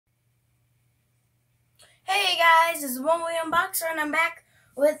Hey guys, this is One Way Unboxer and I'm back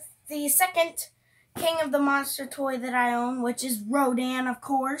with the second King of the Monster toy that I own, which is Rodan, of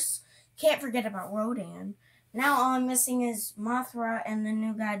course. Can't forget about Rodan. Now all I'm missing is Mothra and the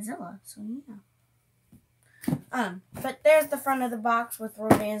new Godzilla, so yeah. But there's the front of the box with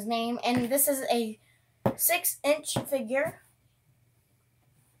Rodan's name, and this is a 6-inch figure.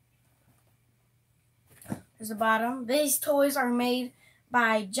 There's the bottom. These toys are made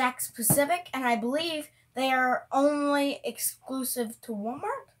by Jakks Pacific, and I believe they are only exclusive to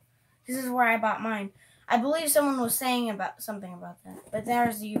Walmart. This is where I bought mine. I believe someone was saying something about that. But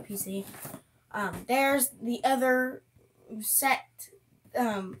there's the UPC. There's the other set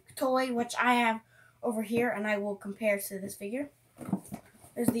toy, which I have over here, and I will compare to this figure.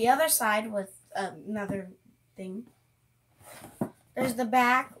 There's the other side with another thing. There's the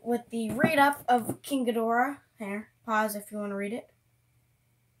back with the read-up of King Ghidorah. Here, pause if you want to read it.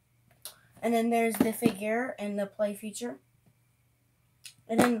 And then there's the figure and the play feature.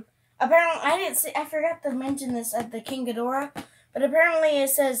 And then apparently I forgot to mention this at the King Ghidorah, but apparently it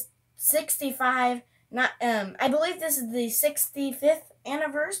says 65. I believe this is the 65th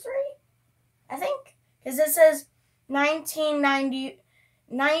anniversary. I think, because it says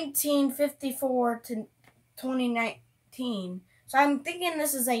 1954 to 2019. So I'm thinking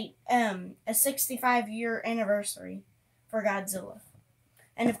this is a 65-year anniversary for Godzilla.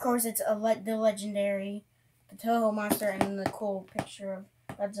 And of course, it's the legendary, the Toho monster, and then the cool picture of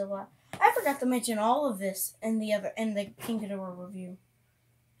Godzilla. I forgot to mention all of this in the King Ghidorah review.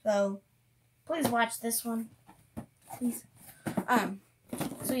 So please watch this one, please.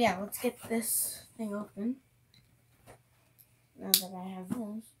 So yeah, let's get this thing open. Now that I have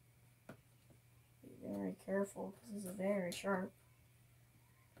this, be very careful because this is very sharp.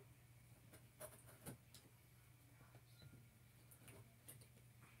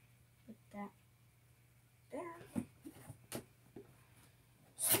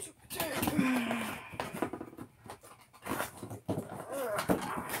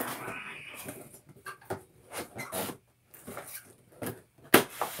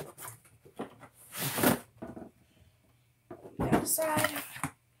 Side.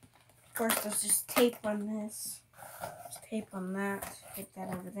 Of course, there's just tape on this. There's tape on that. Take that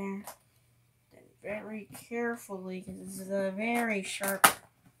over there. Then very carefully, because this is a very sharp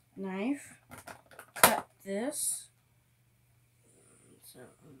knife, cut this. So,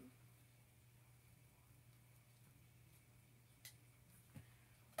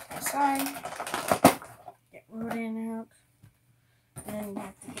 side. Get Rodan out. And we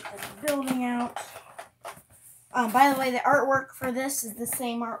have to get the building out. By the way, the artwork for this is the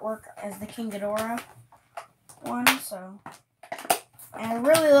same artwork as the King Ghidorah one, so. And I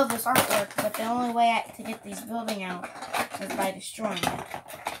really love this artwork, but the only way to get these building out is by destroying it.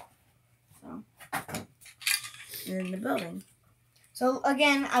 So. And then the building. So,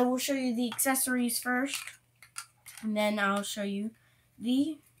 again, I will show you the accessories first, and then I'll show you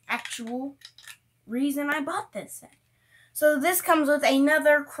the actual reason I bought this set. So, this comes with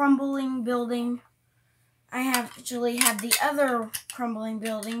another crumbling building. I actually have the other crumbling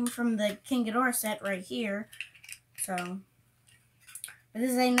building from the King Ghidorah set right here. So,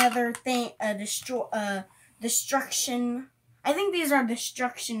 this is another thing, destruction. I think these are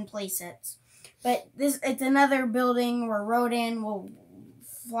destruction playsets. But it's another building where Rodan will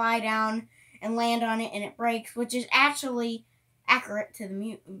fly down and land on it and it breaks, which is actually accurate to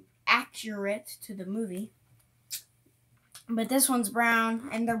the movie. But this one's brown,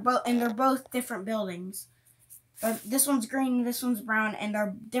 and they're both different buildings. But this one's green, this one's brown, and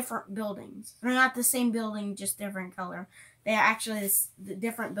they're different buildings. They're not the same building, just different color. They are actually the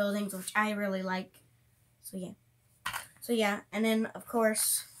different buildings, which I really like. So yeah. And then, of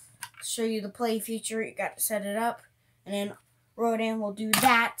course, to show you the play feature, you got to set it up. And then Rodan will do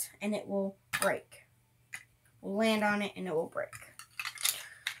that, and it will break. We'll land on it, and it will break.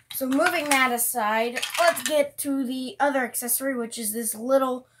 So moving that aside, let's get to the other accessory, which is this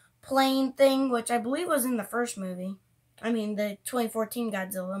little plane thing, which I believe was in the first movie. I mean, the 2014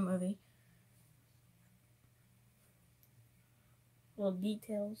 Godzilla movie. Little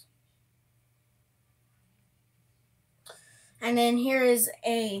details. And then here is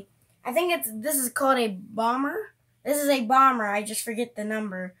I think this is called a bomber. This is a bomber, I just forget the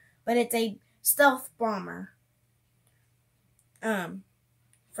number. But it's a stealth bomber.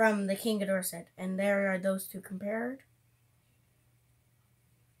 From the King Ghidorah set. And there are those two compared.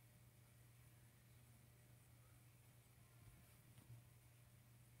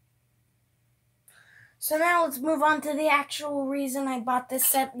 So now let's move on to the actual reason I bought this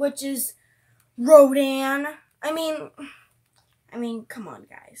set, which is Rodan. I mean, come on,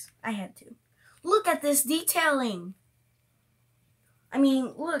 guys. I had to. Look at this detailing. I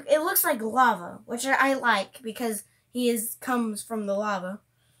mean, look, it looks like lava, which I like because comes from the lava.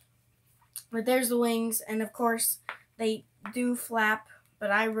 But there's the wings, and of course, they do flap,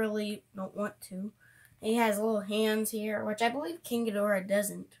 but I really don't want to. He has little hands here, which I believe King Ghidorah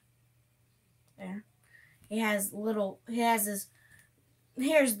doesn't. There. Here's the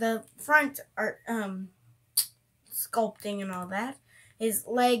front art, sculpting and all that. His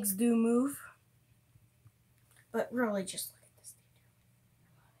legs do move. But really, just look at this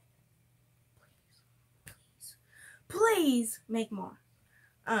detail. Please make more.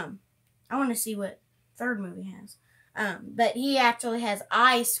 I want to see what third movie has. But he actually has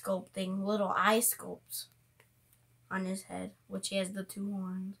eye sculpting, little eye sculpts on his head, which he has the 2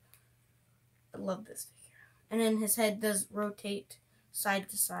 horns. I love this figure. And then his head does rotate side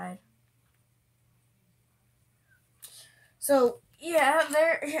to side. So, yeah,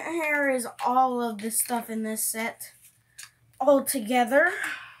 here is all of the stuff in this set all together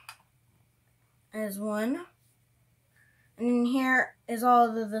as one. And then here is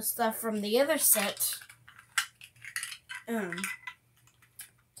all of the stuff from the other set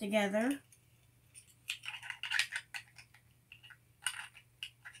together.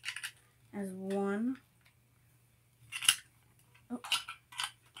 As one. Oh.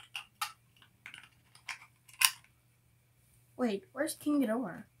 Wait, where's King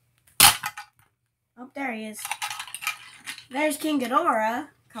Ghidorah? Oh, there he is. There's King Ghidorah.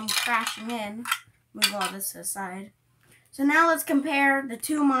 Comes crashing in. Move all this aside. So now let's compare the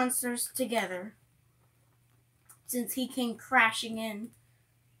 2 monsters together. Since he came crashing in.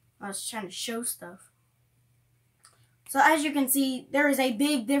 I was trying to show stuff. So as you can see, there is a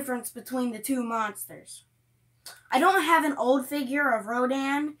big difference between the 2 monsters. I don't have an old figure of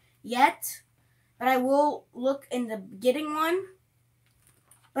Rodan yet, but I will look into getting one.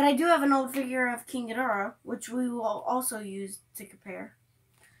 But I do have an old figure of King Ghidorah, which we will also use to compare.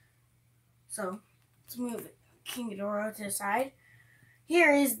 So, let's move King Ghidorah to the side.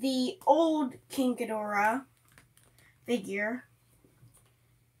 Here is the old King Ghidorah figure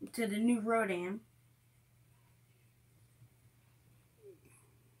to the new Rodan.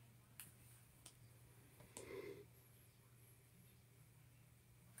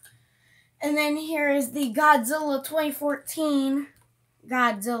 And then here is the Godzilla 2014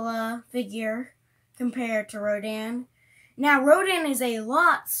 Godzilla figure compared to Rodan. Now, Rodan is a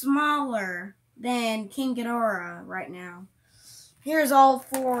lot smaller than King Ghidorah right now. Here's all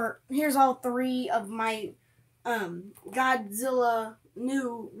 3 of my Godzilla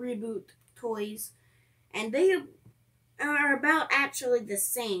new reboot toys. And they are about actually the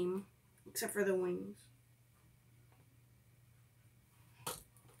same, except for the wings.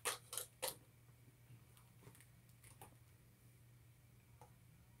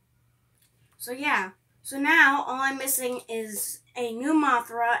 So yeah, so now all I'm missing is a new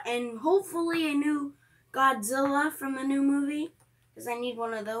Mothra and hopefully a new Godzilla from the new movie, because I need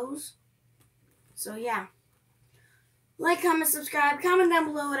one of those. So yeah, like, comment, subscribe, comment down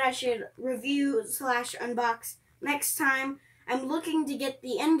below what I should review / unbox next time. I'm looking to get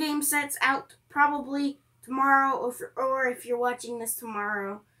the endgame sets out probably tomorrow, or if you're watching this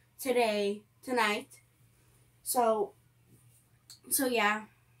tonight. So yeah.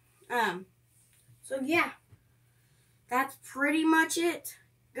 So yeah, that's pretty much it.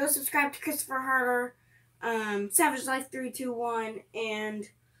 Go subscribe to Christopher Harder, Savage Life 321, and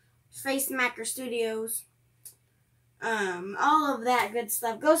Face Macker Studios. All of that good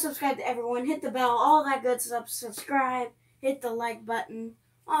stuff. Go subscribe to everyone. Hit the bell. All that good stuff. Subscribe. Hit the like button.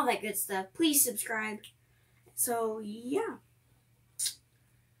 All that good stuff. Please subscribe. So yeah,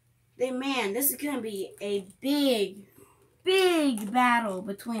 man, this is gonna be a big battle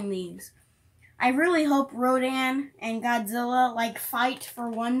between these. I really hope Rodan and Godzilla fight for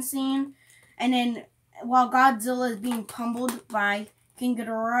one scene, and then while Godzilla is being pummeled by King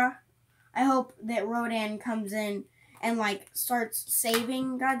Ghidorah, I hope that Rodan comes in and starts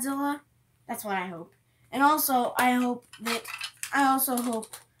saving Godzilla. That's what I hope. And also I also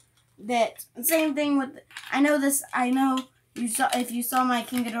hope that same thing with I know if you saw my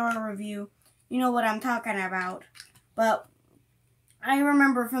King Ghidorah review, you know what I'm talking about. But I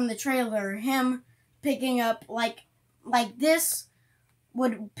remember from the trailer him picking up this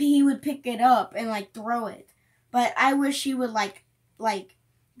he would pick it up and throw it. But I wish he would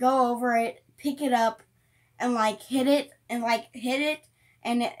go over it, pick it up and hit it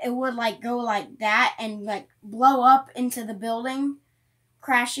and it would go like that and blow up into the building,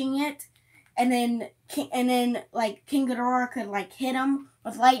 crashing it. And then King Ghidorah could hit him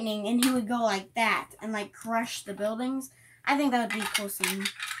with lightning and he would go like that and crush the buildings. I think that would be a cool scene.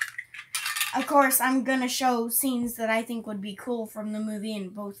 Of course, I'm gonna show scenes that I think would be cool from the movie in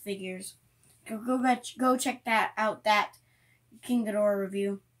both figures. Go check that out. That King Ghidorah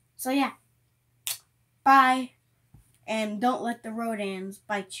review. So yeah, bye, and don't let the Rodans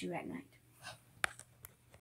bite you at night.